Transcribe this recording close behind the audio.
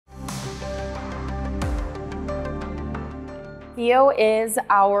Theo is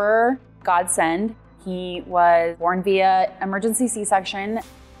our godsend. He was born via emergency C-section,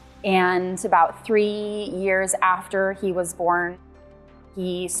 and about 3 years after he was born,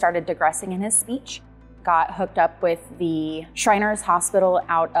 he started digressing in his speech. Got hooked up with the Shriners Hospital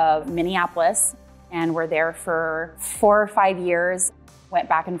out of Minneapolis, and were there for 4 or 5 years. Went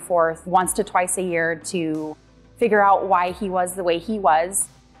back and forth once to twice a year to figure out why he was the way he was.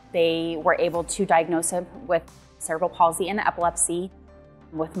 They were able to diagnose him with cerebral palsy and epilepsy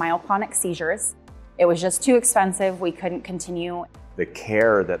with myoclonic seizures. It was just too expensive. We couldn't continue. The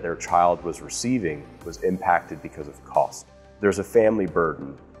care that their child was receiving was impacted because of cost. There's a family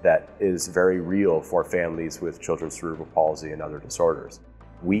burden that is very real for families with children's cerebral palsy and other disorders.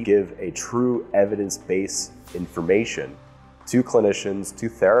 We give a true evidence-based information to clinicians, to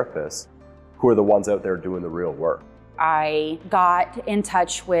therapists, who are the ones out there doing the real work. I got in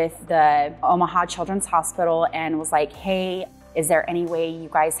touch with the Omaha Children's Hospital and was like, hey, is there any way you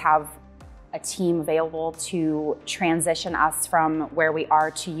guys have a team available to transition us from where we are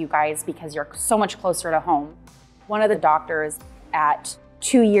to you guys, because you're so much closer to home. One of the doctors at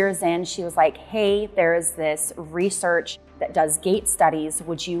 2 years in, she was like, hey, there's this research that does Gait studies.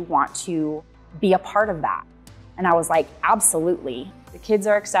 Would you want to be a part of that? And I was like, absolutely. The kids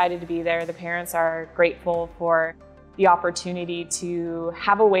are excited to be there. The parents are grateful for the opportunity to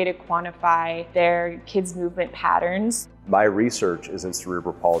have a way to quantify their kids' movement patterns. My research is in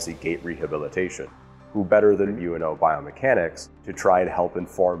cerebral palsy gait rehabilitation. Who better than UNO biomechanics to try and help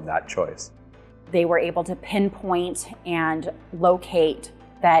inform that choice? They were able to pinpoint and locate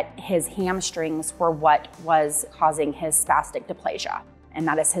that his hamstrings were what was causing his spastic dysplasia, and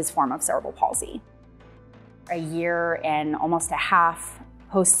that is his form of cerebral palsy. A year and almost a half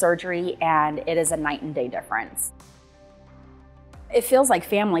post-surgery, and it is a night and day difference. It feels like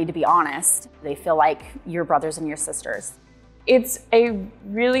family, to be honest. They feel like your brothers and your sisters. It's a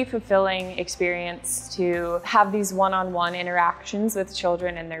really fulfilling experience to have these one-on-one interactions with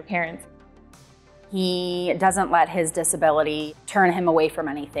children and their parents. He doesn't let his disability turn him away from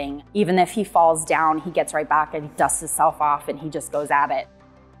anything. Even if he falls down, he gets right back and dusts himself off and he just goes at it.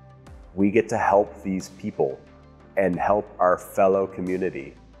 We get to help these people and help our fellow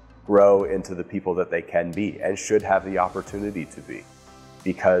community grow into the people that they can be and should have the opportunity to be,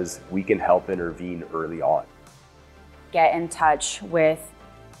 because we can help intervene early on. Get in touch with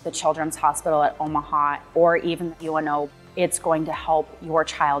the Children's Hospital at Omaha or even UNO. It's going to help your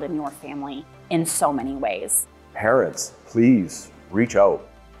child and your family in so many ways. Parents, please reach out.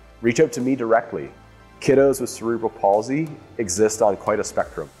 Reach out to me directly. Kiddos with cerebral palsy exist on quite a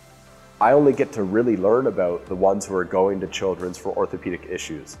spectrum. I only get to really learn about the ones who are going to Children's for orthopedic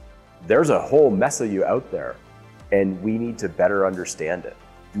issues. There's a whole mess of you out there, and we need to better understand it.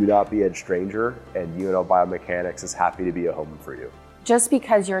 Do not be a stranger, and UNO Biomechanics is happy to be a home for you. Just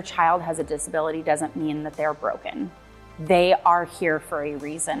because your child has a disability doesn't mean that they're broken. They are here for a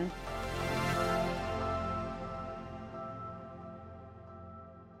reason.